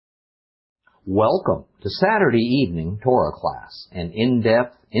Welcome to Saturday evening Torah class, an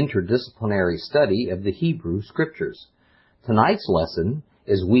in-depth interdisciplinary study of the Hebrew Scriptures. Tonight's lesson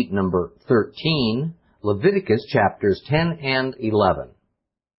is week number 13, Leviticus chapters 10 and 11.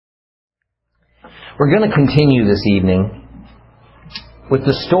 We're going to continue this evening with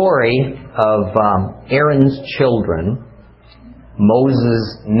the story of Aaron's children,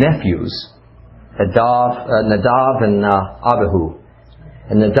 Moses' nephews, Nadab and Abihu.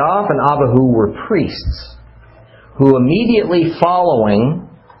 And Nadab and Abihu were priests who immediately following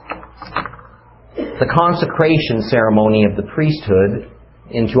the consecration ceremony of the priesthood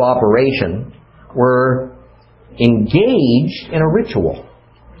into operation were engaged in a ritual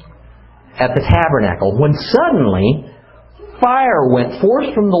at the tabernacle when suddenly fire went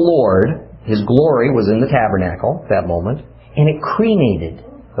forth from the Lord. His glory was in the tabernacle at that moment, and it cremated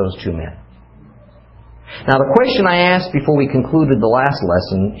those two men. Now, the question I asked before we concluded the last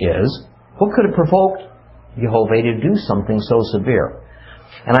lesson is, what could have provoked Jehovah to do something so severe?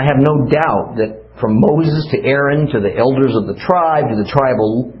 And I have no doubt that from Moses to Aaron to the elders of the tribe to the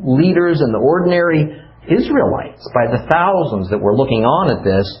tribal leaders and the ordinary Israelites, by the thousands that were looking on at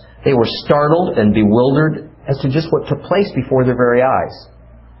this, they were startled and bewildered as to just what took place before their very eyes.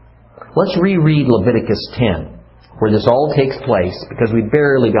 Let's reread Leviticus 10. Where this all takes place, because we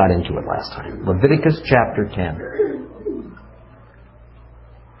barely got into it last time. Leviticus chapter 10.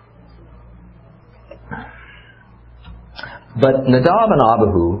 But Nadab and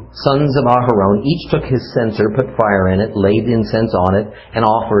Abihu, sons of Aharon, each took his censer, put fire in it, laid incense on it, and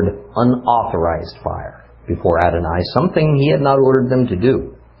offered unauthorized fire before Adonai, something he had not ordered them to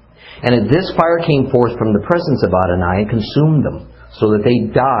do. And at this fire came forth from the presence of Adonai and consumed them, so that they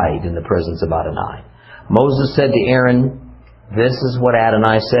died in the presence of Adonai. Moses said to Aaron, "This is what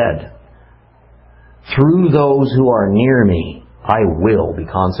Adonai said. Through those who are near me, I will be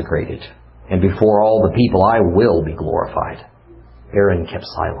consecrated. And before all the people, I will be glorified." Aaron kept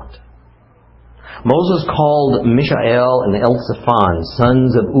silent. Moses called Mishael and Elzaphan,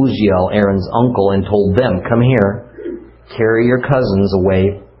 sons of Uzziel, Aaron's uncle, and told them, "Come here, carry your cousins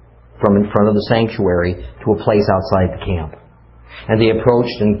away from in front of the sanctuary to a place outside the camp." And they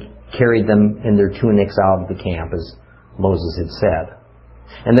approached and carried them in their tunics out of the camp, as Moses had said.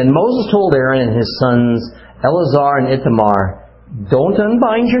 And then Moses told Aaron and his sons, Eleazar and Ithamar, "Don't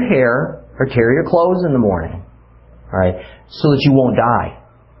unbind your hair or tear your clothes in the morning, all right, so that you won't die,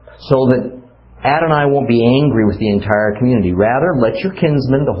 so that Adonai won't be angry with the entire community. Rather, let your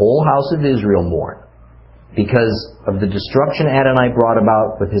kinsmen, the whole house of Israel, mourn because of the destruction Adonai brought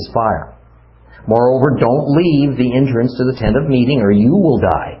about with his fire. Moreover, don't leave the entrance to the tent of meeting, or you will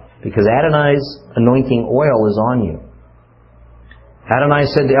die, because Adonai's anointing oil is on you." Adonai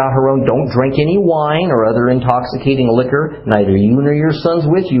said to Aharon, "Don't drink any wine or other intoxicating liquor, neither you nor your sons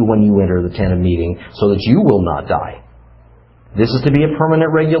with you when you enter the tent of meeting, so that you will not die. This is to be a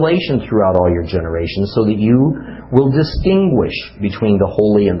permanent regulation throughout all your generations, so that you will distinguish between the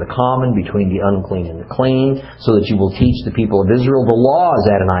holy and the common, between the unclean and the clean, so that you will teach the people of Israel the laws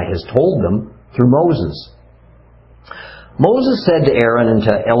Adonai has told them through Moses." Moses said to Aaron and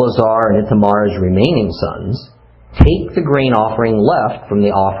to Eleazar and Ithamar's remaining sons, "Take the grain offering left from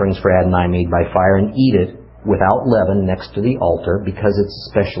the offerings for Adonai made by fire and eat it without leaven next to the altar, because it's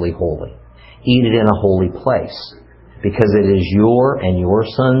especially holy. Eat it in a holy place, because it is your and your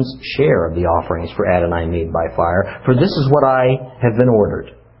sons' share of the offerings for Adonai made by fire, for this is what I have been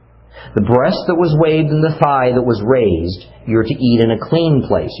ordered. The breast that was waved and the thigh that was raised, you're to eat in a clean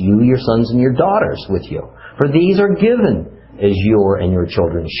place, you, your sons, and your daughters with you. For these are given as your and your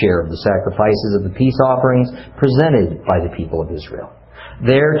children's share of the sacrifices of the peace offerings presented by the people of Israel.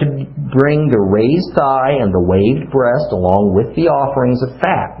 They're to bring the raised thigh and the waved breast along with the offerings of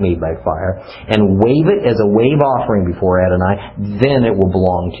fat made by fire, and wave it as a wave offering before Adonai. Then it will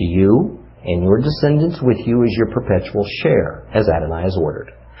belong to you and your descendants with you as your perpetual share, as Adonai has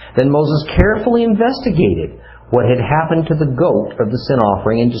ordered." Then Moses carefully investigated what had happened to the goat of the sin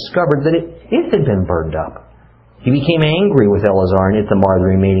offering and discovered that it had been burned up. He became angry with Eleazar and Ithamar, the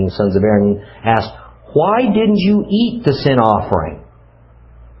remaining sons of Aaron, and asked, "Why didn't you eat the sin offering,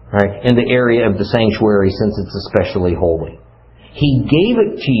 right, in the area of the sanctuary, since it's especially holy? He gave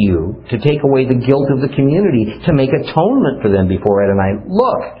it to you to take away the guilt of the community, to make atonement for them before Adonai.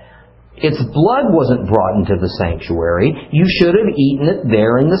 Look, its blood wasn't brought into the sanctuary. You should have eaten it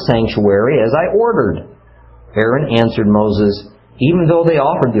there in the sanctuary as I ordered." Aaron answered Moses, "Even though they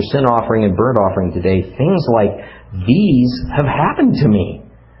offered their sin offering and burnt offering today, things like these have happened to me.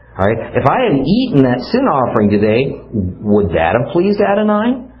 All right? If I had eaten that sin offering today, would that have pleased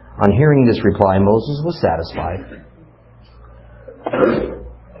Adonai?" On hearing this reply, Moses was satisfied.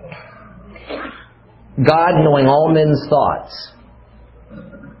 God, knowing all men's thoughts,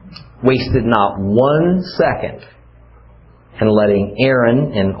 wasted not 1 second in letting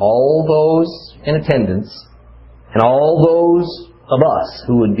Aaron and all those in attendance and all those of us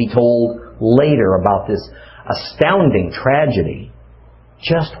who would be told later about this astounding tragedy,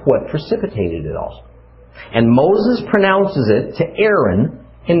 just what precipitated it all. And Moses pronounces it to Aaron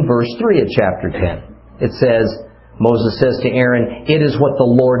in verse 3 of chapter 10. It says, Moses says to Aaron, "It is what the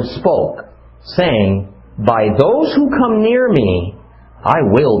Lord spoke, saying, by those who come near me, I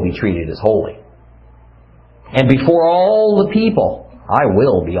will be treated as holy. And before all the people, I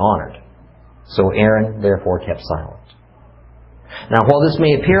will be honored." So Aaron therefore kept silent. Now, while this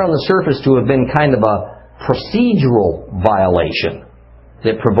may appear on the surface to have been kind of a procedural violation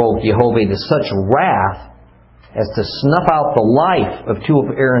that provoked Jehovah to such wrath as to snuff out the life of 2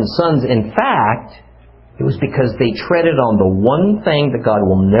 of Aaron's sons, in fact, it was because they treaded on the one thing that God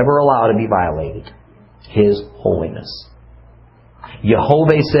will never allow to be violated, His holiness.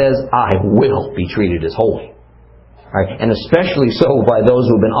 Jehovah says, "I will be treated as holy." Right? And especially so by those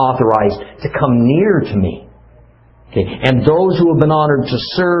who have been authorized to come near to me. Okay. And those who have been honored to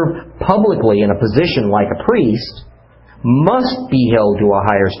serve publicly in a position like a priest must be held to a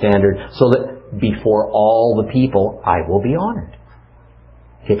higher standard so that before all the people I will be honored.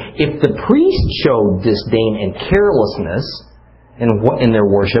 Okay. If the priests showed disdain and carelessness in their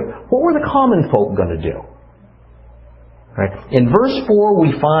worship, what were the common folk going to do? Right. In verse 4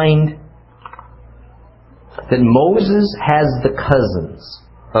 we find that Moses has the cousins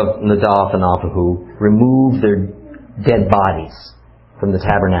of Nadab and Abihu remove their dead bodies from the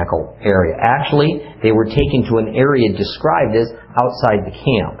tabernacle area. Actually, they were taken to an area described as outside the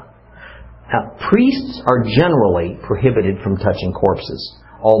camp. Now, priests are generally prohibited from touching corpses,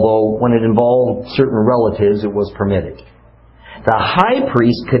 although when it involved certain relatives, it was permitted. The high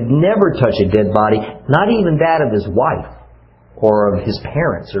priest could never touch a dead body, not even that of his wife or of his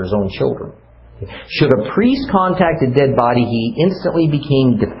parents or his own children. Should a priest contact a dead body, he instantly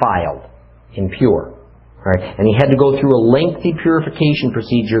became defiled, impure. Right? And he had to go through a lengthy purification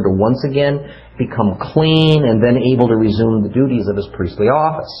procedure to once again become clean and then able to resume the duties of his priestly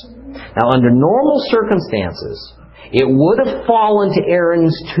office. Now, under normal circumstances, it would have fallen to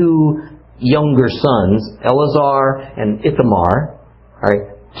Aaron's 2 younger sons, Eleazar and Ithamar,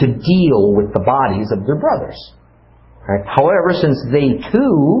 right, to deal with the bodies of their brothers. Right? However, since they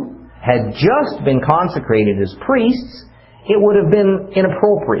too had just been consecrated as priests, it would have been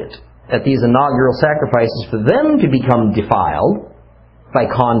inappropriate at these inaugural sacrifices for them to become defiled by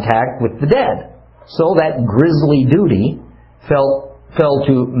contact with the dead. So that grisly duty fell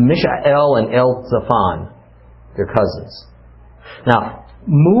to Mishael and Elzaphan, their cousins. Now,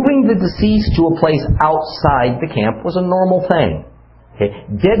 moving the deceased to a place outside the camp was a normal thing. Okay?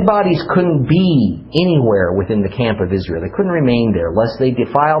 Dead bodies couldn't be anywhere within the camp of Israel. They couldn't remain there lest they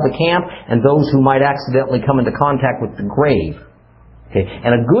defile the camp and those who might accidentally come into contact with the grave. Okay?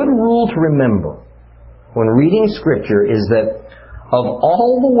 And a good rule to remember when reading Scripture is that of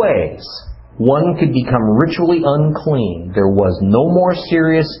all the ways one could become ritually unclean, there was no more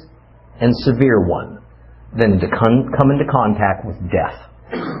serious and severe one than to come into contact with death.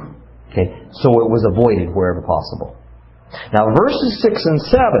 Okay? So it was avoided wherever possible. Now, verses 6 and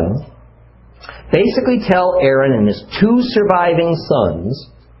 7 basically tell Aaron and his 2 surviving sons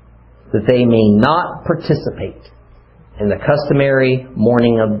that they may not participate in the customary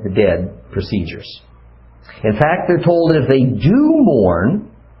mourning of the dead procedures. In fact, they're told that if they do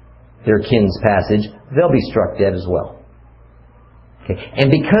mourn their kin's passage, they'll be struck dead as well. Okay.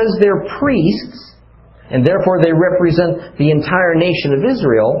 And because they're priests, and therefore they represent the entire nation of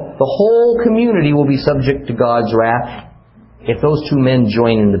Israel, the whole community will be subject to God's wrath if those 2 men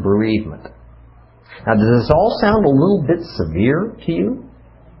join in the bereavement. Now, does this all sound a little bit severe to you?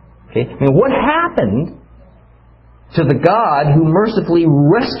 Okay. I mean, what happened to the God who mercifully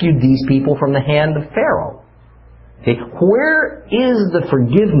rescued these people from the hand of Pharaoh? Okay. Where is the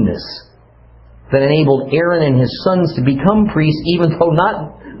forgiveness that enabled Aaron and his sons to become priests, even though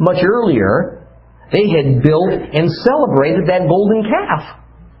not much earlier they had built and celebrated that golden calf?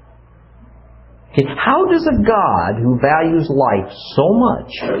 Okay. How does a God who values life so much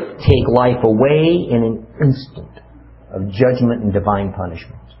take life away in an instant of judgment and divine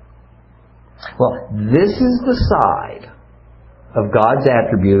punishment? Well, this is the side of God's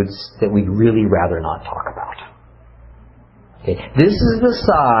attributes that we'd really rather not talk about. Okay. This is the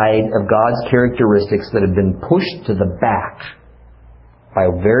side of God's characteristics that have been pushed to the back by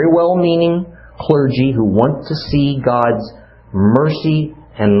very well-meaning clergy who want to see God's mercy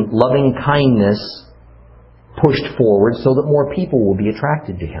and loving kindness pushed forward so that more people will be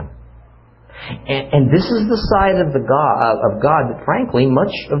attracted to Him. And this is the side of God that, frankly,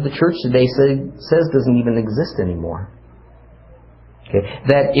 much of the church today says doesn't even exist anymore. Okay?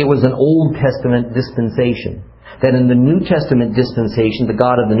 That it was an Old Testament dispensation. That in the New Testament dispensation, the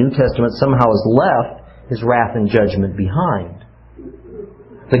God of the New Testament somehow has left His wrath and judgment behind.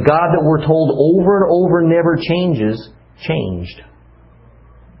 The God that we're told over and over never changes, changed.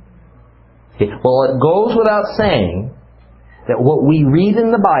 Okay? Well, it goes without saying that what we read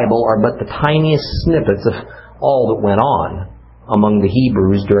in the Bible are but the tiniest snippets of all that went on among the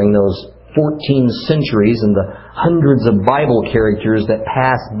Hebrews during those 14 centuries and the hundreds of Bible characters that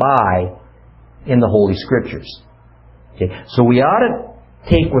passed by in the Holy Scriptures. Okay. So we ought to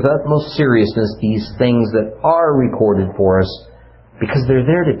take with utmost seriousness these things that are recorded for us, because they're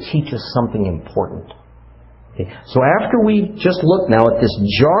there to teach us something important. Okay. So after we just looked now at this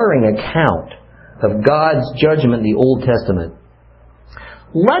jarring account of God's judgment in the Old Testament,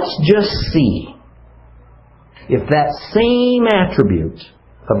 let's just see if that same attribute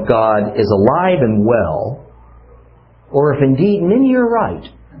of God is alive and well, or if indeed, and you're right,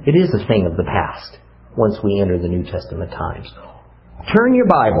 it is a thing of the past once we enter the New Testament times. Turn your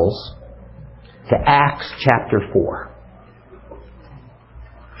Bibles to Acts chapter 4.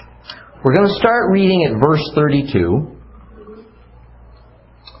 We're going to start reading at verse 32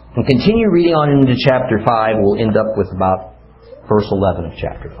 and continue reading on into chapter 5. We'll end up with about verse 11 of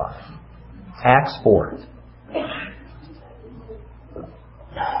chapter 5. Acts 4.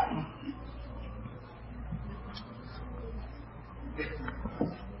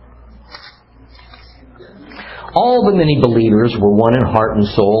 All the many believers were one in heart and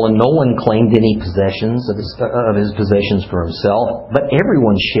soul, and no one claimed any possessions of his possessions for himself, but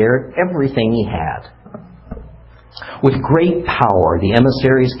everyone shared everything he had. With great power, the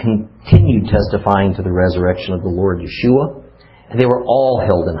emissaries continued testifying to the resurrection of the Lord Yeshua, and they were all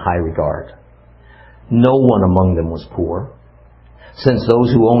held in high regard. No one among them was poor, since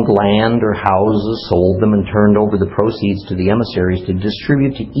those who owned land or houses sold them and turned over the proceeds to the emissaries to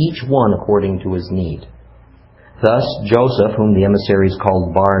distribute to each one according to his need. Thus, Joseph, whom the emissaries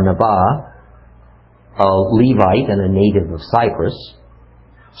called Barnabas, a Levite and a native of Cyprus,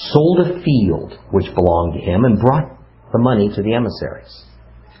 sold a field which belonged to him and brought the money to the emissaries.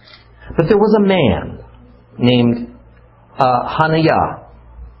 But there was a man named Hananiah,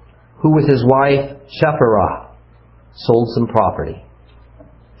 who with his wife Shaphrah sold some property.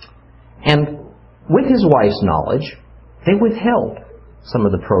 And with his wife's knowledge, they withheld some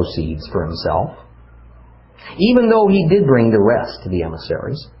of the proceeds for himself, even though he did bring the rest to the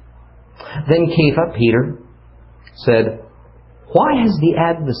emissaries. Then Kepha, Peter, said, "Why has the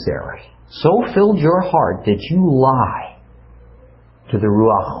adversary so filled your heart that you lie to the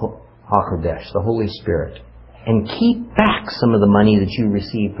Ruach HaKodesh, the Holy Spirit, and keep back some of the money that you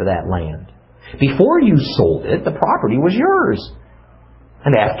received for that land? Before you sold it, the property was yours.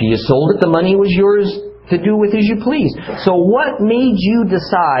 And after you sold it, the money was yours to do with as you pleased. So what made you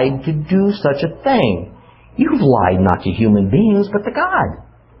decide to do such a thing? You've lied not to human beings, but to God."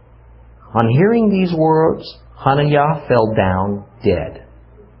 On hearing these words, Hananiah fell down dead,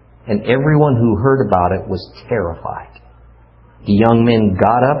 and everyone who heard about it was terrified. The young men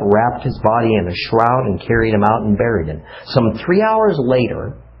got up, wrapped his body in a shroud, and carried him out and buried him. Some 3 hours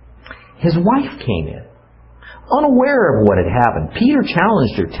later, his wife came in, unaware of what had happened. Peter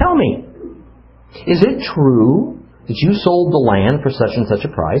challenged her, "Tell me, is it true that you sold the land for such and such a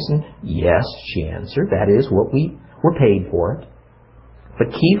price?" And "Yes," she answered, "that is what we were paid for it." But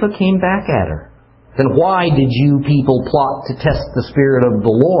Kepha came back at her. "Then why did you people plot to test the Spirit of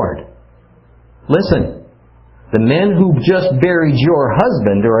the Lord? Listen, the men who just buried your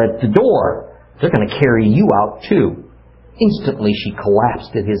husband are at the door. They're going to carry you out too." Instantly she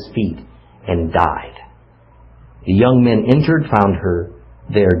collapsed at his feet and died. The young men entered, found her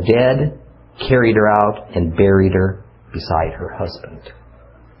there dead, carried her out, and buried her beside her husband.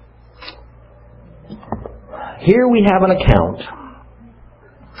 Here we have an account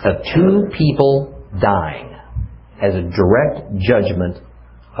of two people dying as a direct judgment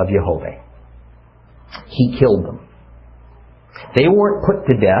of Jehovah. He killed them. They weren't put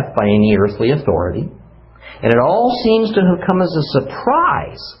to death by any earthly authority, and it all seems to have come as a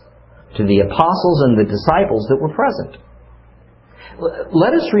surprise to the apostles and the disciples that were present.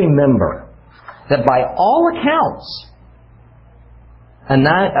 Let us remember that by all accounts,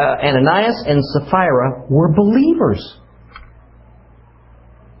 Ananias and Sapphira were believers.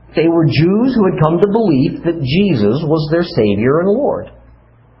 They were Jews who had come to believe that Jesus was their Savior and Lord.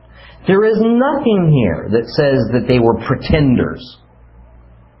 There is nothing here that says that they were pretenders,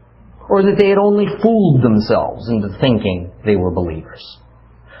 or that they had only fooled themselves into thinking they were believers.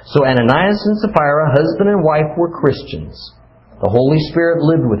 So Ananias and Sapphira, husband and wife, were Christians. The Holy Spirit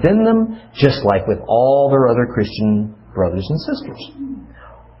lived within them, just like with all their other Christian brothers and sisters.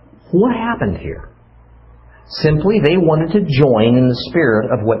 What happened here? Simply, they wanted to join in the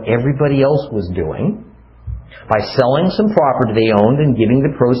spirit of what everybody else was doing by selling some property they owned and giving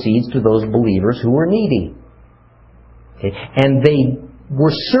the proceeds to those believers who were needy. Okay? And they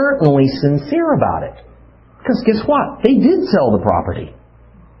were certainly sincere about it. Because guess what? They did sell the property.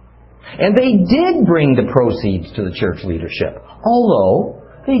 And they did bring the proceeds to the church leadership. Although,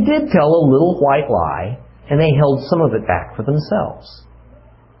 they did tell a little white lie, and they held some of it back for themselves.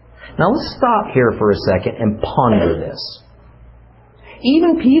 Now let's stop here for a second and ponder this.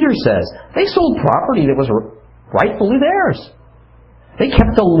 Even Peter says they sold property that was rightfully theirs. They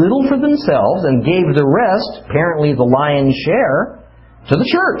kept a little for themselves and gave the rest, apparently the lion's share, to the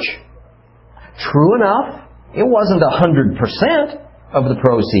church. True enough, it wasn't 100% of the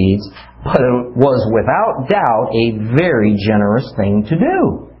proceeds, but it was without doubt a very generous thing to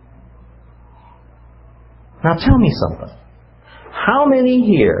do. Now tell me something. How many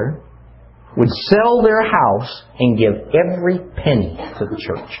here would sell their house and give every penny to the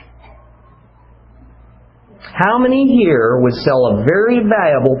church? How many here would sell a very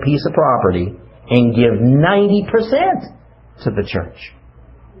valuable piece of property and give 90% to the church?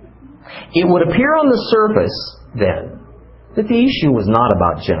 It would appear on the surface, then, that the issue was not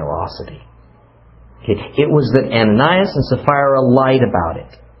about generosity. Okay? It was that Ananias and Sapphira lied about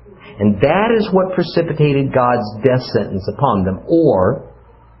it. And that is what precipitated God's death sentence upon them. Or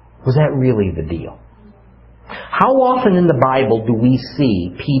was that really the deal? How often in the Bible do we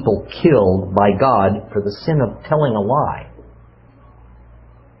see people killed by God for the sin of telling a lie?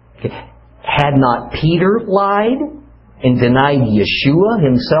 Okay. Had not Peter lied and denied Yeshua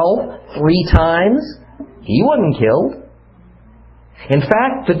himself 3 times, he wasn't killed. In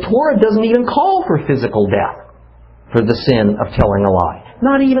fact, the Torah doesn't even call for physical death for the sin of telling a lie.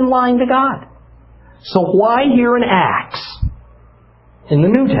 Not even lying to God. So why here in Acts, in the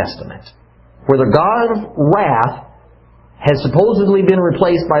New Testament, where the God of wrath has supposedly been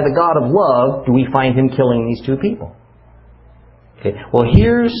replaced by the God of love, do we find him killing these 2 people? Okay. Well,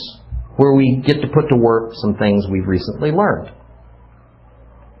 here's where we get to put to work some things we've recently learned.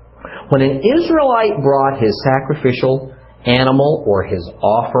 When an Israelite brought his sacrificial animal or his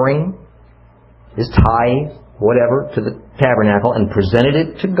offering, his tithe, whatever, to the tabernacle and presented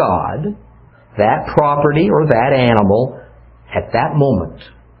it to God, that property or that animal at that moment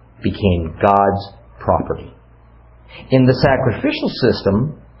became God's property. In the sacrificial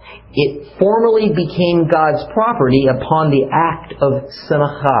system, it formally became God's property upon the act of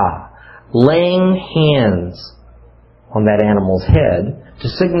simcha, laying hands on that animal's head to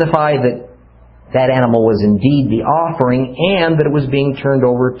signify that that animal was indeed the offering and that it was being turned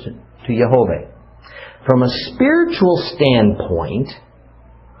over to Yehovah. From a spiritual standpoint,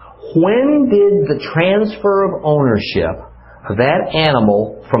 when did the transfer of ownership of that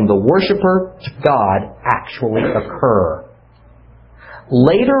animal from the worshiper to God actually occur?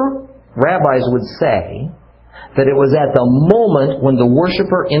 Later, rabbis would say that it was at the moment when the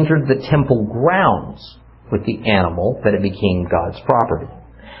worshiper entered the temple grounds with the animal that it became God's property.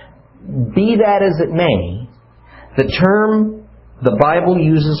 Be that as it may, the term the Bible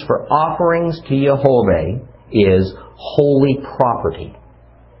uses for offerings to Yehovah is holy property.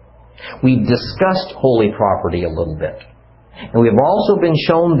 We've discussed holy property a little bit. And we have also been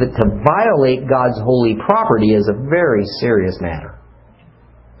shown that to violate God's holy property is a very serious matter.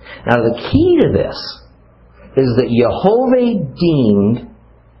 Now the key to this is that Yehovah deemed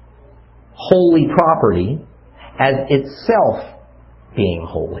holy property as itself being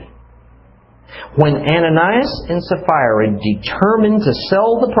holy. When Ananias and Sapphira determined to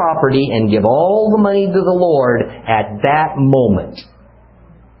sell the property and give all the money to the Lord, at that moment,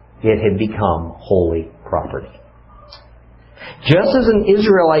 it had become holy property. Just as an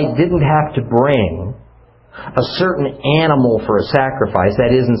Israelite didn't have to bring a certain animal for a sacrifice,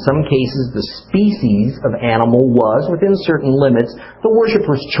 that is, in some cases, the species of animal was, within certain limits, the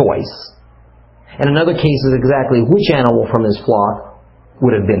worshiper's choice. And in other cases, exactly which animal from his flock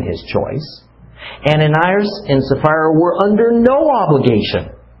would have been his choice. Ananias and Sapphira were under no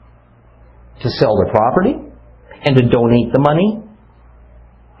obligation to sell their property and to donate the money.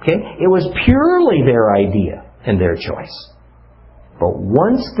 Okay? It was purely their idea and their choice. But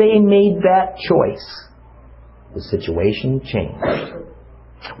once they made that choice, the situation changed.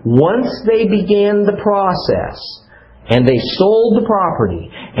 Once they began the process and they sold the property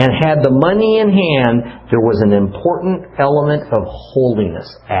and had the money in hand, there was an important element of holiness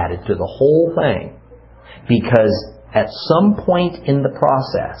added to the whole thing. Because at some point in the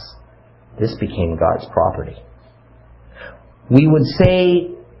process, this became God's property. We would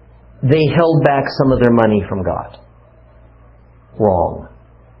say they held back some of their money from God. Wrong.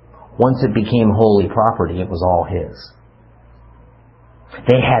 Once it became holy property, it was all His.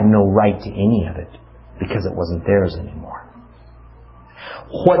 They had no right to any of it because it wasn't theirs anymore.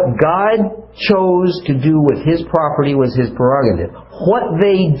 What God chose to do with His property was His prerogative. What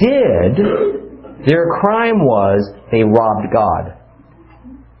they did, their crime was they robbed God.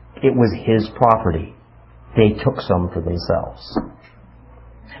 It was His property. They took some for themselves.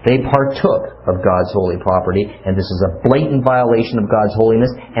 They partook of God's holy property, and this is a blatant violation of God's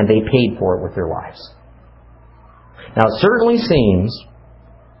holiness, and they paid for it with their lives. Now, it certainly seems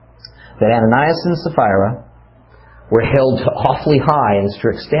that Ananias and Sapphira were held to awfully high and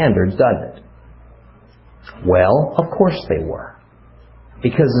strict standards, doesn't it? Well, of course they were.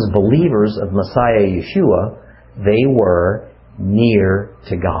 Because as believers of Messiah Yeshua, they were near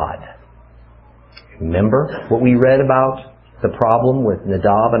to God. Remember what we read about the problem with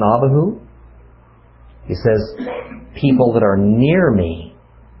Nadab and Abihu? He says, people that are near me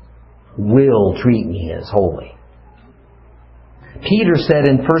will treat me as holy. Peter said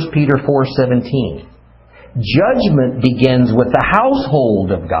in 1 Peter 4:17, judgment begins with the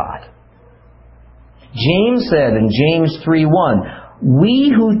household of God. James said in James 3:1,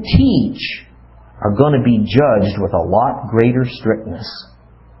 we who teach are going to be judged with a lot greater strictness.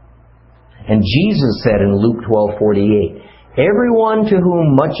 And Jesus said in Luke 12:48, everyone to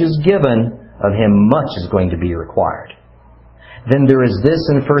whom much is given, of him much is going to be required. Then there is this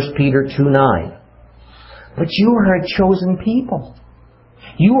in 1 Peter 2:9. But you are a chosen people.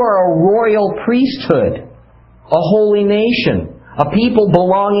 You are a royal priesthood, a holy nation, a people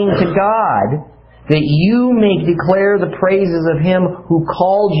belonging to God, that you may declare the praises of Him who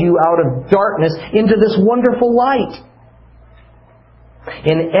called you out of darkness into this wonderful light.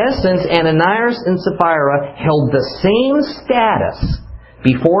 In essence, Ananias and Sapphira held the same status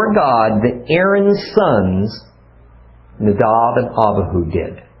before God that Aaron's sons, Nadab and Abihu,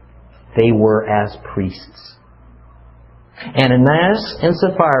 did. They were as priests. Ananias and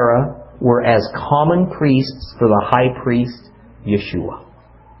Sapphira were as common priests for the high priest, Yeshua.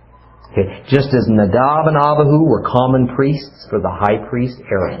 Okay. Just as Nadab and Abihu were common priests for the high priest,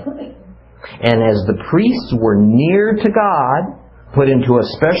 Aaron. And as the priests were near to God, put into a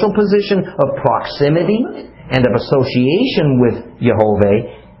special position of proximity and of association with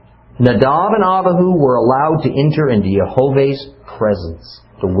Yehovah, Nadab and Abihu were allowed to enter into Yehovah's presence,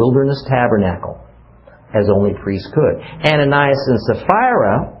 the wilderness tabernacle, as only priests could. Ananias and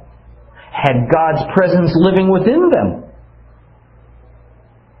Sapphira had God's presence living within them.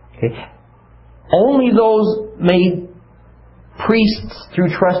 Okay. Only those made priests through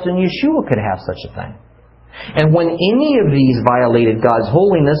trust in Yeshua could have such a thing. And when any of these violated God's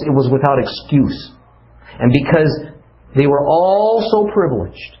holiness, it was without excuse. And because they were all so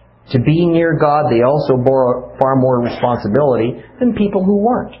privileged to be near God, they also bore far more responsibility than people who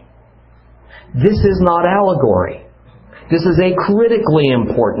weren't. This is not allegory. This is a critically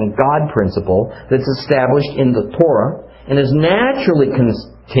important God principle that's established in the Torah and is naturally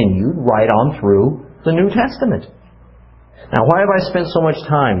continued right on through the New Testament. Now, why have I spent so much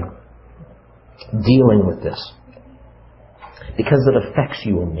time dealing with this? Because it affects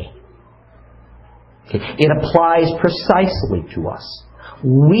you and me. It applies precisely to us.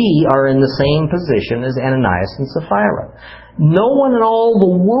 We are in the same position as Ananias and Sapphira. No one in all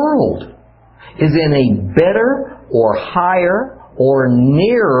the world is in a better or higher or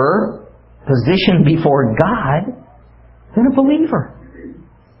nearer position before God than a believer.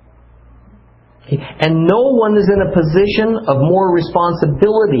 And no one is in a position of more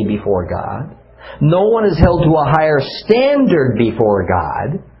responsibility before God. No one is held to a higher standard before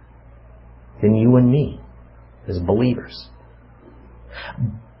God than you and me as believers.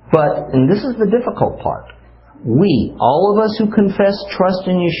 But, and this is the difficult part, we, all of us who confess trust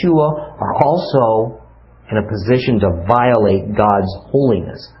in Yeshua, are also in a position to violate God's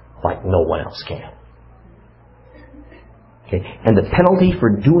holiness like no one else can. Okay? And the penalty for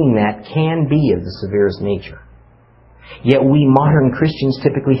doing that can be of the severest nature. Yet we modern Christians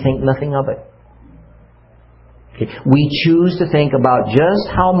typically think nothing of it. Okay? We choose to think about just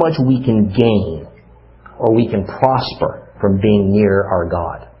how much we can gain or we can prosper from being near our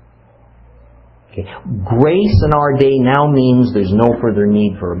God. Okay. Grace in our day now means there's no further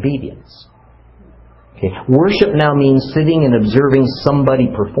need for obedience. Okay. Worship now means sitting and observing somebody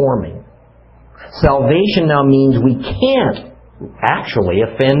performing. Salvation now means we can't actually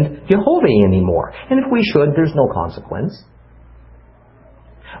offend Jehovah anymore. And if we should, there's no consequence.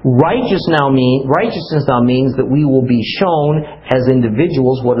 Righteousness now means that we will be shown as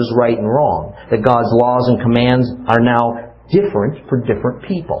individuals what is right and wrong. That God's laws and commands are now different for different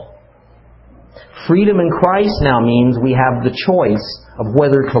people. Freedom in Christ now means we have the choice of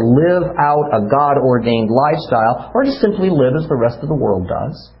whether to live out a God-ordained lifestyle or to simply live as the rest of the world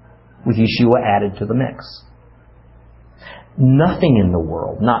does, with Yeshua added to the mix. Nothing in the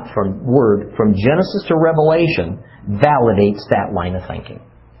world, not from Genesis to Revelation, validates that line of thinking.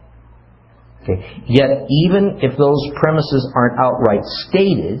 Okay. Yet, even if those premises aren't outright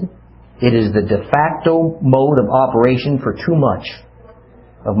stated, it is the de facto mode of operation for too much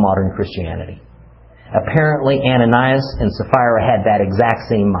of modern Christianity. Apparently, Ananias and Sapphira had that exact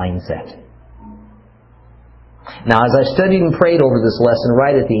same mindset. Now, as I studied and prayed over this lesson,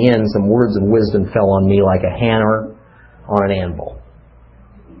 right at the end, some words of wisdom fell on me like a hammer on an anvil.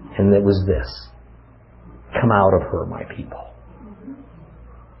 And it was this: come out of her, my people.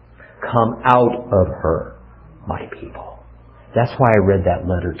 Come out of her, my people. That's why I read that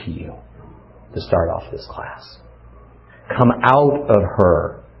letter to you to start off this class. Come out of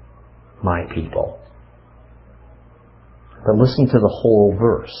her, my people. But listen to the whole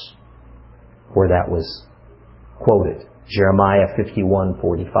verse where that was quoted. Jeremiah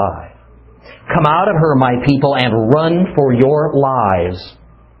 51:45. Come out of her, my people, and run for your lives.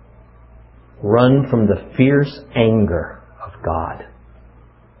 Run from the fierce anger of God.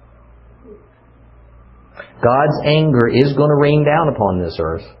 God's anger is going to rain down upon this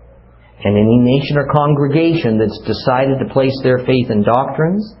earth. And any nation or congregation that's decided to place their faith in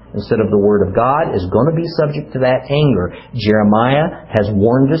doctrines instead of the Word of God is going to be subject to that anger. Jeremiah has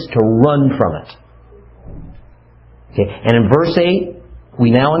warned us to run from it. Okay. And in verse 8, we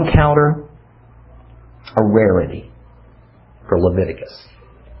now encounter a rarity for Leviticus.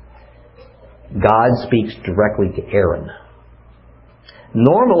 God speaks directly to Aaron.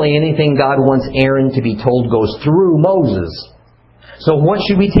 Normally, anything God wants Aaron to be told goes through Moses. So what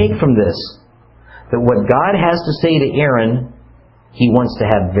should we take from this? That what God has to say to Aaron, He wants to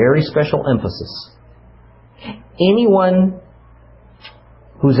have very special emphasis. Anyone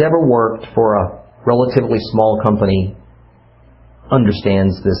who's ever worked for a relatively small company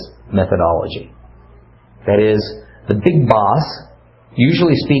understands this methodology. That is, the big boss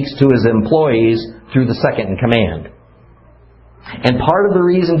usually speaks to his employees through the second in command. And part of the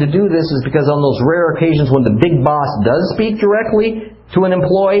reason to do this is because on those rare occasions when the big boss does speak directly to an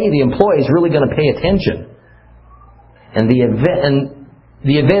employee, the employee is really going to pay attention. And the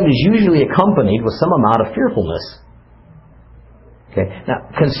event is usually accompanied with some amount of fearfulness. Okay. Now,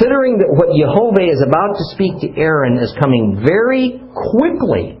 considering that what Yehovah is about to speak to Aaron is coming very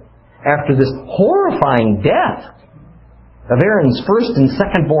quickly after this horrifying death of Aaron's first and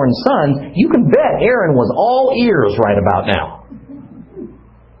second-born sons, you can bet Aaron was all ears right about now.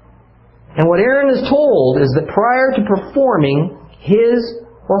 And what Aaron is told is that prior to performing his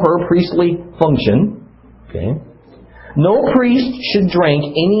or her priestly function, no priest should drink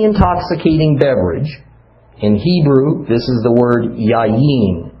any intoxicating beverage. In Hebrew, this is the word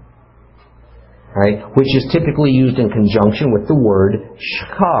yayin, right, which is typically used in conjunction with the word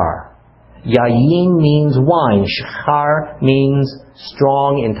shachar. Yayin means wine. Shachar means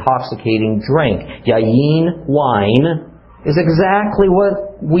strong, intoxicating drink. Yayin, wine, is exactly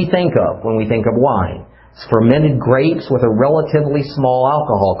what we think of when we think of wine. It's fermented grapes with a relatively small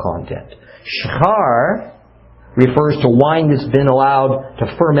alcohol content. Shachar refers to wine that's been allowed to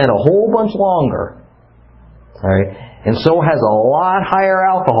ferment a whole bunch longer. All right? And so has a lot higher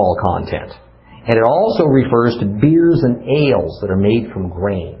alcohol content. And it also refers to beers and ales that are made from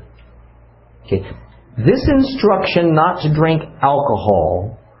grain. Okay. This instruction not to drink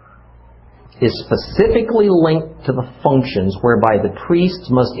alcohol is specifically linked to the functions whereby the priests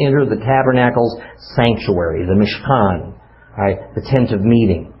must enter the tabernacle's sanctuary, the Mishkan, right, the tent of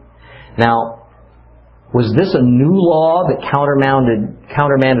meeting. Now, was this a new law that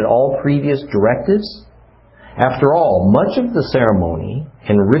countermanded all previous directives? After all, much of the ceremony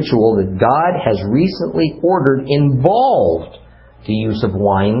and ritual that God has recently ordered involved the use of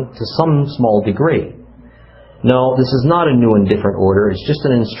wine to some small degree. No, this is not a new and different order. It's just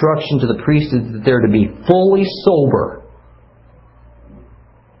an instruction to the priesthood that they're to be fully sober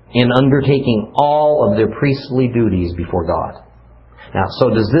in undertaking all of their priestly duties before God. Now, so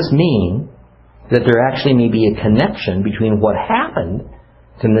does this mean that there actually may be a connection between what happened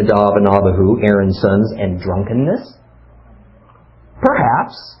to Nadab and Abihu, Aaron's sons, and drunkenness?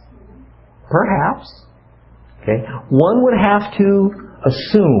 Perhaps. Perhaps. Okay. One would have to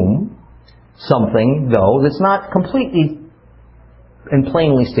assume something, though, that's not completely and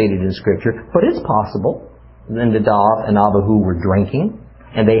plainly stated in Scripture, but it's possible that Nadab and Abihu were drinking.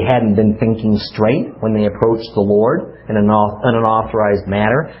 and they hadn't been thinking straight when they approached the Lord in an unauthorized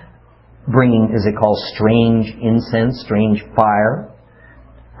manner, bringing, as it calls, strange incense, strange fire.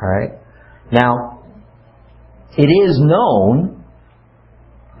 All right. Now, it is known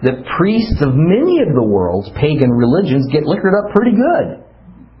that priests of many of the world's pagan religions get liquored up pretty good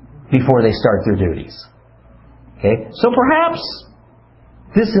before they start their duties. Okay? So perhaps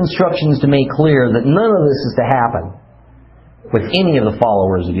this instruction is to make clear that none of this is to happen with any of the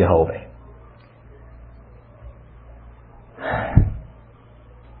followers of Jehovah.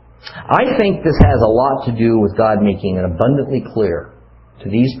 I think this has a lot to do with God making it abundantly clear to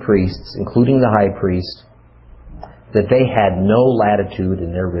these priests, including the high priest, that they had no latitude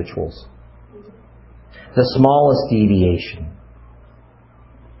in their rituals. The smallest deviation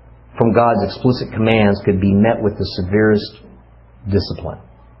from God's explicit commands could be met with the severest discipline.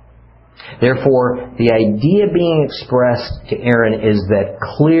 Therefore, the idea being expressed to Aaron is that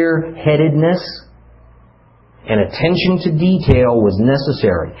clear-headedness and attention to detail was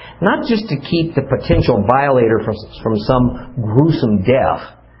necessary, not just to keep the potential violator from some gruesome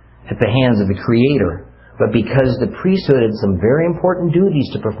death at the hands of the Creator, but because the priesthood had some very important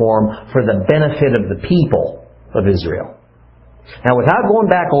duties to perform for the benefit of the people of Israel. Now, without going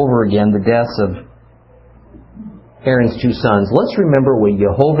back over again the deaths of Aaron's two sons, let's remember what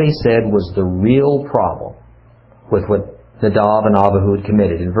Jehovah said was the real problem with what Nadab and Abihu had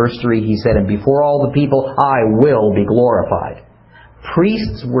committed. In verse 3, he said, "And before all the people I will be glorified."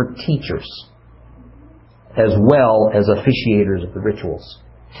 Priests were teachers as well as officiators of the rituals.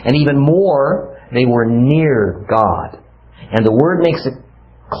 And even more, they were near God. And the Word makes it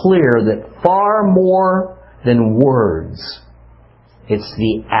clear that far more than words, it's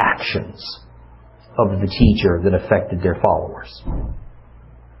the actions of the teacher that affected their followers.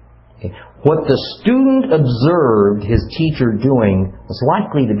 Okay. What the student observed his teacher doing was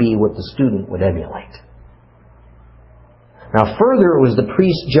likely to be what the student would emulate. Now further, it was the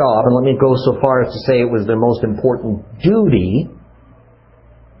priest's job, and let me go so far as to say it was their most important duty,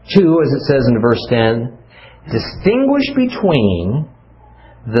 to, as it says in verse 10, distinguish between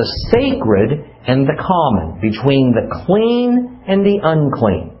the sacred and the common, between the clean and the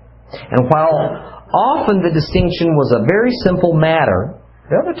unclean. And while often the distinction was a very simple matter,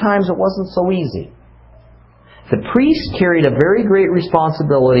 at other times it wasn't so easy. The priest carried a very great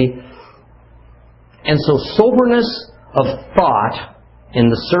responsibility, and so soberness of thought in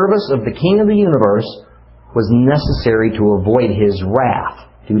the service of the King of the universe was necessary to avoid his wrath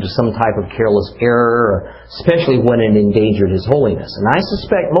due to some type of careless error, especially when it endangered his holiness. And I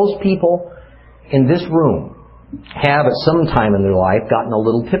suspect most people in this room have at some time in their life gotten a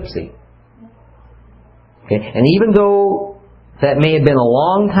little tipsy. Okay? And even though that may have been a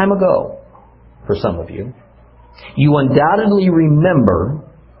long time ago for some of you, you undoubtedly remember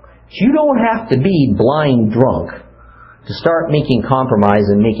that you don't have to be blind drunk to start making compromise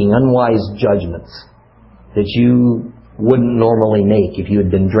and making unwise judgments that you wouldn't normally make if you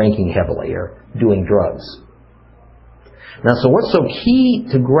had been drinking heavily or doing drugs. Now, so what's so key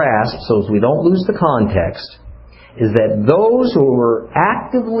to grasp, so as we don't lose the context, is that those who were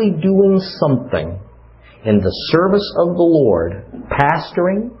actively doing something in the service of the Lord,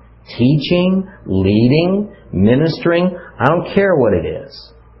 pastoring, teaching, leading, ministering, I don't care what it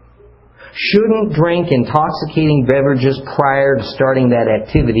is, shouldn't drink intoxicating beverages prior to starting that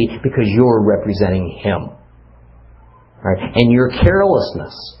activity because you're representing Him. Right? And your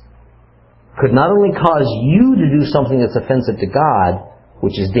carelessness could not only cause you to do something that's offensive to God,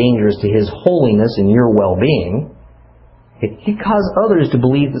 which is dangerous to His holiness and your well-being, it could cause others to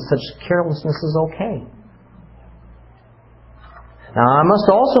believe that such carelessness is okay. Now, I must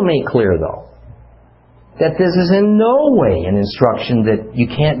also make clear, though, that this is in no way an instruction that you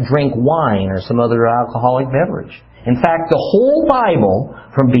can't drink wine or some other alcoholic beverage. In fact, the whole Bible,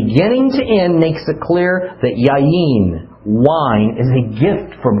 from beginning to end, makes it clear that yayin, wine, is a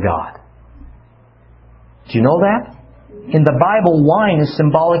gift from God. Do you know that? In the Bible, wine is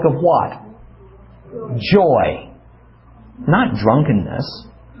symbolic of what? Joy, not drunkenness.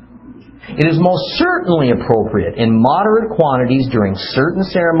 It is most certainly appropriate in moderate quantities during certain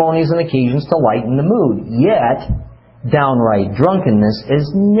ceremonies and occasions to lighten the mood. Yet, downright drunkenness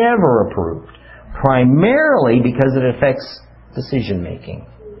is never approved, primarily because it affects decision-making.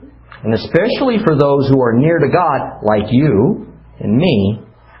 And especially for those who are near to God, like you and me,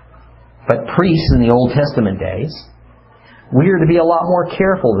 but priests in the Old Testament days, we are to be a lot more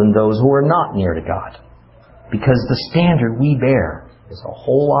careful than those who are not near to God, because the standard we bear is a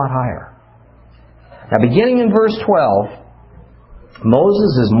whole lot higher. Now, beginning in verse 12,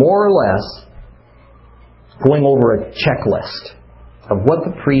 Moses is more or less going over a checklist of what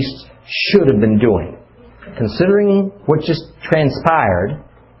the priests should have been doing. Considering what just transpired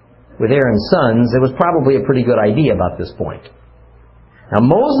with Aaron's sons, it was probably a pretty good idea about this point. Now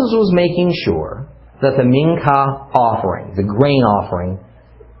Moses was making sure that the mincha offering, the grain offering,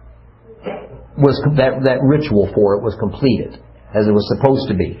 that ritual for it was completed, as it was supposed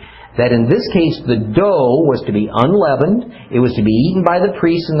to be. That in this case the dough was to be unleavened, it was to be eaten by the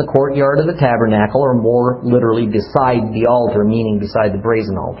priests in the courtyard of the tabernacle, or more literally beside the altar, meaning beside the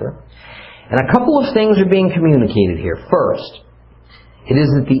brazen altar. And a couple of things are being communicated here. First, it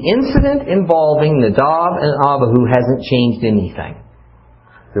is that the incident involving Nadab and Abihu hasn't changed anything.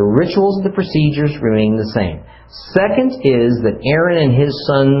 The rituals and the procedures remain the same. Second is that Aaron and his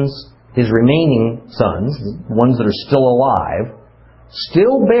sons, his remaining sons, the ones that are still alive,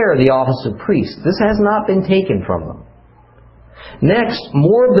 still bear the office of priest. This has not been taken from them. Next,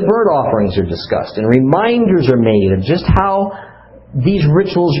 more of the burnt offerings are discussed, and reminders are made of just how these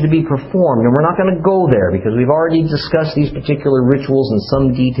rituals are to be performed. And we're not going to go there because we've already discussed these particular rituals in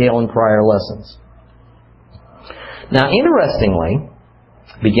some detail in prior lessons. Now, interestingly,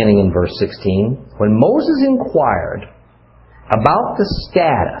 beginning in verse 16, when Moses inquired about the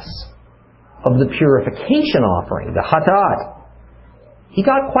status of the purification offering, the hatat, he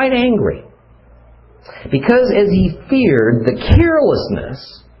got quite angry. Because as he feared the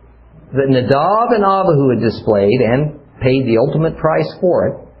carelessness that Nadab and Abihu had displayed and paid the ultimate price for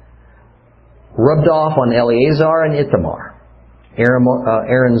it, rubbed off on Eleazar and Ithamar,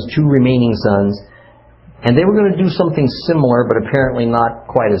 Aaron's two remaining sons, and they were going to do something similar, but apparently not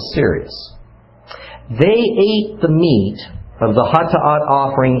quite as serious. They ate the meat of the hatat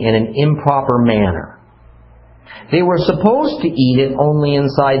offering in an improper manner. They were supposed to eat it only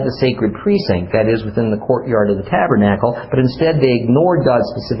inside the sacred precinct, that is, within the courtyard of the tabernacle, but instead they ignored God's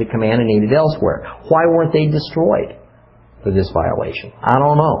specific command and ate it elsewhere. Why weren't they destroyed for this violation? I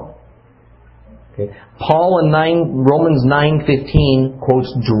don't know. Okay. Paul in Romans 9:15 quotes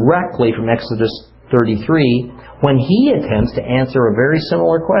directly from Exodus 33 when he attempts to answer a very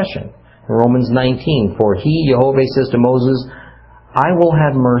similar question. In Romans 19, for he, Jehovah, says to Moses, I will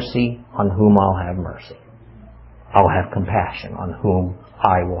have mercy on whom I'll have mercy. I'll have compassion on whom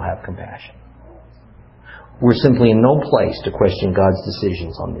I will have compassion. We're simply in no place to question God's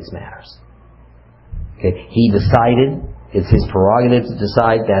decisions on these matters. Okay? He decided. It's His prerogative to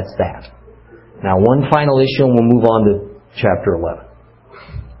decide. That's that. Now, one final issue, and we'll move on to chapter 11.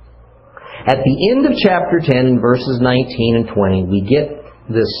 At the end of chapter 10, in verses 19 and 20, we get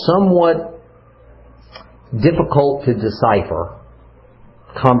this somewhat difficult to decipher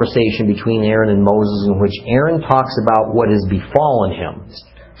conversation between Aaron and Moses, in which Aaron talks about what has befallen him,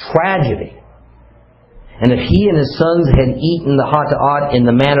 tragedy. And if he and his sons had eaten the hatat in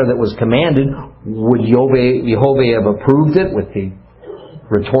the manner that was commanded, would Jehovah have approved it with the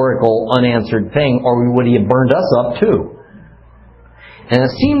rhetorical unanswered thing, or would He have burned us up too? And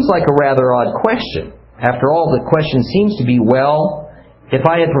it seems like a rather odd question. After all, the question seems to be, well, if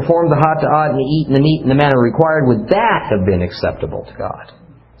I had performed the hatat and eaten the meat in the manner required, would that have been acceptable to God?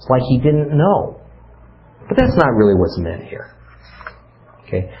 It's like He didn't know. But that's not really what's meant here.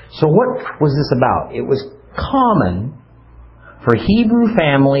 Okay, so what was this about? It was common for Hebrew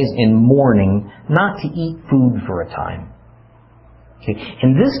families in mourning not to eat food for a time. Okay.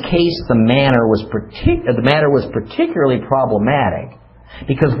 In this case, the matter was particularly problematic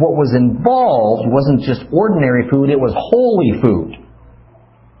because what was involved wasn't just ordinary food, it was holy food.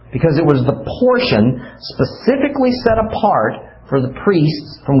 Because it was the portion specifically set apart for the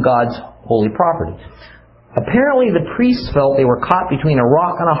priests from God's holy property. Apparently the priests felt they were caught between a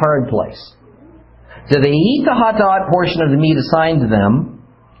rock and a hard place. Do they eat the hatat portion of the meat assigned to them,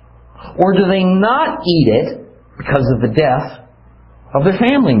 or do they not eat it because of the death of their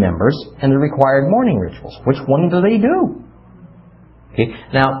family members and the required mourning rituals? Which one do they do? Okay.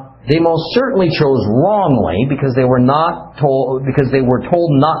 Now, they most certainly chose wrongly because they were told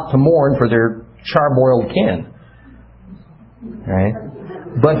not to mourn for their charbroiled kin. Right?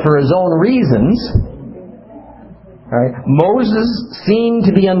 But for his own reasons, right, Moses seemed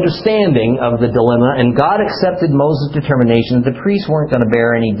to be understanding of the dilemma, and God accepted Moses' determination that the priests weren't going to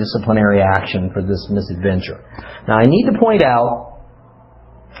bear any disciplinary action for this misadventure. Now, I need to point out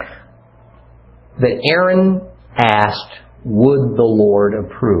that Aaron asked, would the Lord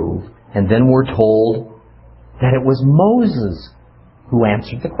approve? And then we're told that it was Moses who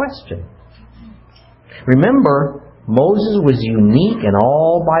answered the question. Remember, Moses was unique in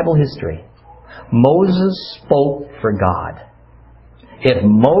all Bible history. Moses spoke for God. If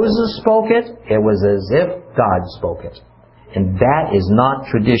Moses spoke it, it was as if God spoke it. And that is not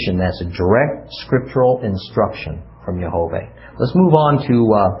tradition. That's a direct scriptural instruction from Jehovah. Let's move on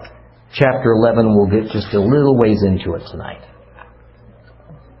to chapter 11. We'll get just a little ways into it tonight.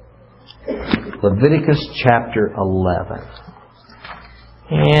 Leviticus chapter 11.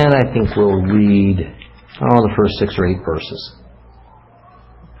 And I think we'll read the first 6 or 8 verses.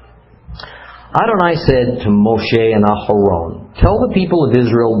 Adonai said to Moshe and Aharon, "Tell the people of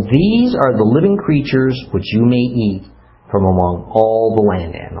Israel, these are the living creatures which you may eat from among all the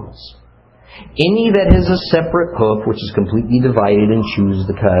land animals. Any that has a separate hoof which is completely divided and chews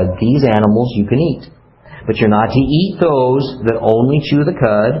the cud, these animals you can eat. But you're not to eat those that only chew the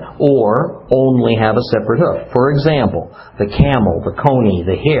cud or only have a separate hoof. For example, the camel, the coney,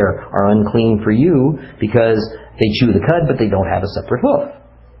 the hare are unclean for you because they chew the cud but they don't have a separate hoof.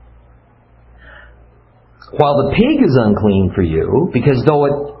 While the pig is unclean for you because though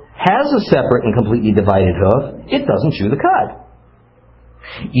it has a separate and completely divided hoof, it doesn't chew the cud.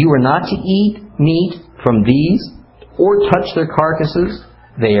 You are not to eat meat from these or touch their carcasses.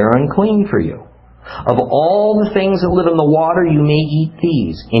 They are unclean for you. Of all the things that live in the water, you may eat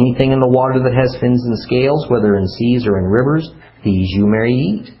these. Anything in the water that has fins and scales, whether in seas or in rivers, these you may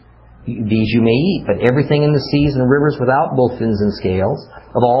eat. But everything in the seas and rivers without both fins and scales,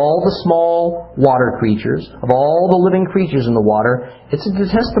 of all the small water creatures, of all the living creatures in the water, it's a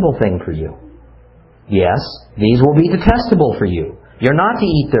detestable thing for you. Yes, these will be detestable for you. You're not to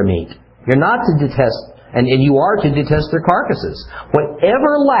eat their meat. You're not to detest, and you are to detest their carcasses.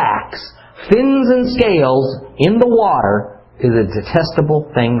 Whatever lacks fins and scales in the water is a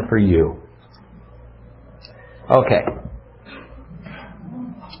detestable thing for you. Okay.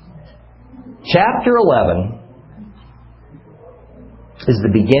 Chapter 11 is the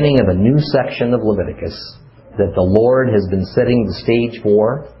beginning of a new section of Leviticus that the Lord has been setting the stage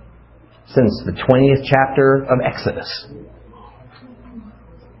for since the 20th chapter of Exodus.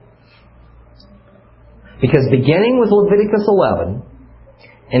 Because beginning with Leviticus 11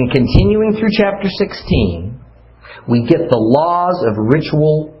 and continuing through chapter 16, we get the laws of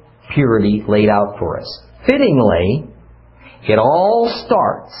ritual purity laid out for us. Fittingly, it all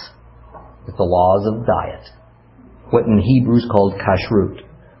starts with the laws of diet, what in Hebrew is called kashrut.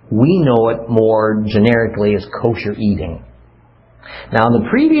 We know it more generically as kosher eating. Now in the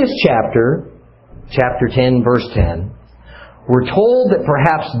previous chapter, chapter 10, verse 10, we're told that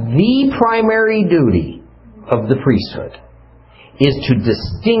perhaps the primary duty of the priesthood is to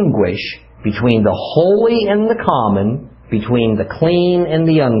distinguish between the holy and the common, between the clean and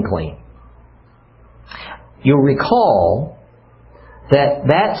the unclean. You'll recall that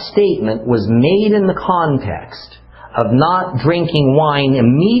that statement was made in the context of not drinking wine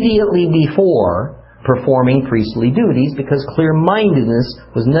immediately before performing priestly duties because clear-mindedness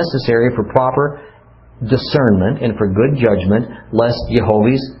was necessary for proper discernment and for good judgment, lest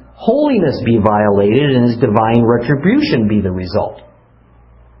Jehovah's holiness be violated and His divine retribution be the result.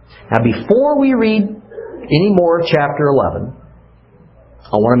 Now, before we read any more of chapter 11,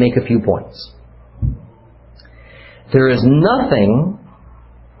 I want to make a few points. There is nothing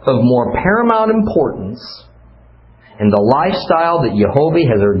of more paramount importance in the lifestyle that Jehovah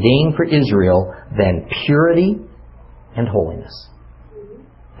has ordained for Israel than purity and holiness.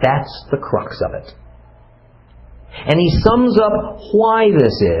 That's the crux of it. And He sums up why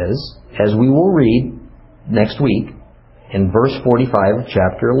this is, as we will read next week, in verse 45 of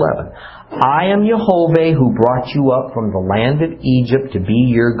chapter 11. I am Jehovah who brought you up from the land of Egypt to be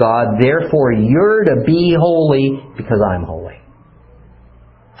your God. Therefore you're to be holy because I'm holy.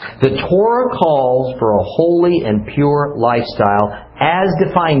 The Torah calls for a holy and pure lifestyle as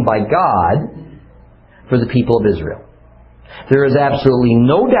defined by God for the people of Israel. There is absolutely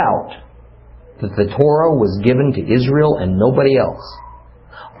no doubt that the Torah was given to Israel and nobody else.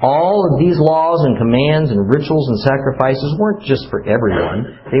 All of these laws and commands and rituals and sacrifices weren't just for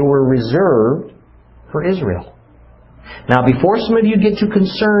everyone. They were reserved for Israel. Now, before some of you get too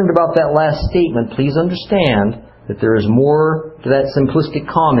concerned about that last statement, please understand that there is more to that simplistic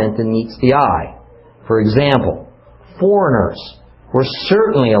comment than meets the eye. For example, foreigners were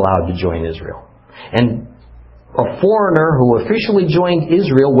certainly allowed to join Israel. And a foreigner who officially joined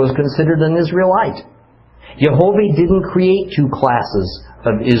Israel was considered an Israelite. Jehovah didn't create two classes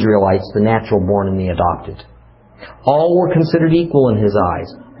of Israelites, the natural born and the adopted. All were considered equal in His eyes.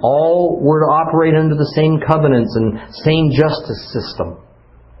 All were to operate under the same covenants and same justice system.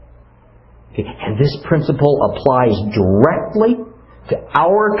 Okay. And this principle applies directly to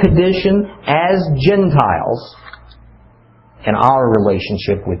our condition as Gentiles and our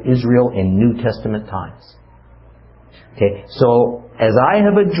relationship with Israel in New Testament times. Okay, so as I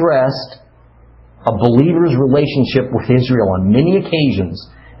have addressed a believer's relationship with Israel on many occasions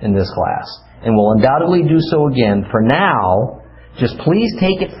in this class, and will undoubtedly do so again. For now, just please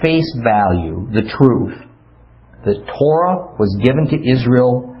take at face value the truth that Torah was given to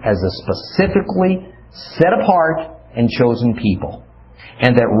Israel as a specifically set apart and chosen people,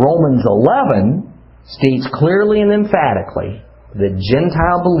 and that Romans 11 states clearly and emphatically that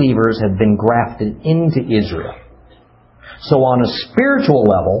Gentile believers have been grafted into Israel. So on a spiritual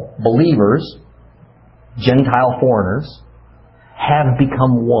level, believers, Gentile foreigners, have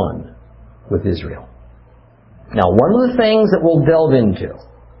become one with Israel. Now, one of the things that we'll delve into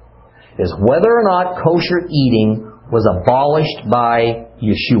is whether or not kosher eating was abolished by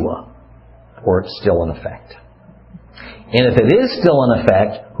Yeshua, or it's still in effect. And if it is still in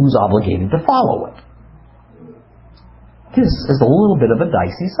effect, who's obligated to follow it? This is a little bit of a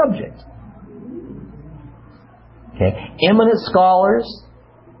dicey subject. Okay. Eminent scholars,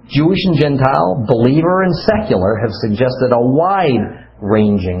 Jewish and Gentile, believer and secular, have suggested a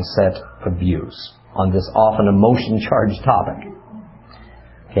wide-ranging set of views on this often emotion-charged topic.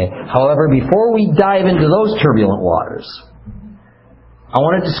 Okay. However, before we dive into those turbulent waters, I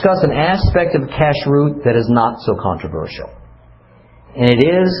want to discuss an aspect of kashrut that is not so controversial. And it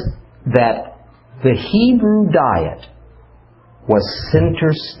is that the Hebrew diet was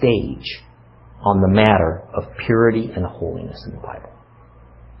center stage on the matter of purity and holiness in the Bible.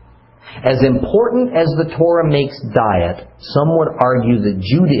 As important as the Torah makes diet, some would argue that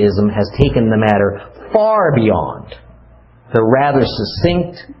Judaism has taken the matter far beyond the rather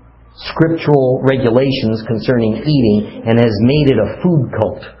succinct scriptural regulations concerning eating and has made it a food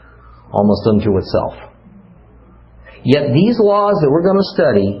cult almost unto itself. Yet these laws that we're going to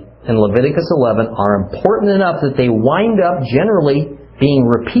study in Leviticus 11 are important enough that they wind up generally being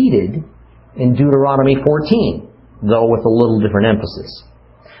repeated in Deuteronomy 14, though with a little different emphasis.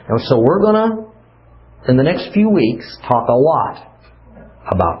 And so we're going to, in the next few weeks, talk a lot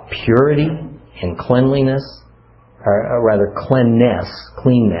about purity and cleanliness, or rather cleanness,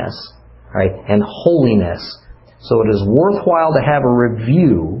 right, and holiness. So it is worthwhile to have a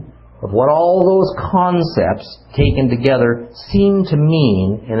review of what all those concepts taken together seem to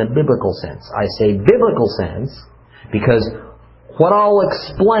mean in a biblical sense. I say biblical sense because what I'll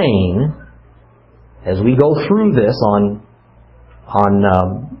explain as we go through this on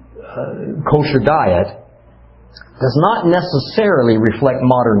kosher diet does not necessarily reflect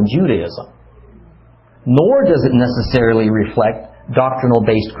modern Judaism, nor does it necessarily reflect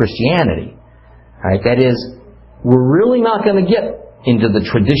doctrinal-based Christianity. Right? That is, we're really not going to get into the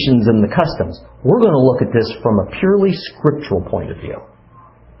traditions and the customs. We're going to look at this from a purely scriptural point of view.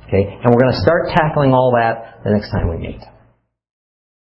 Okay? And we're going to start tackling all that the next time we meet.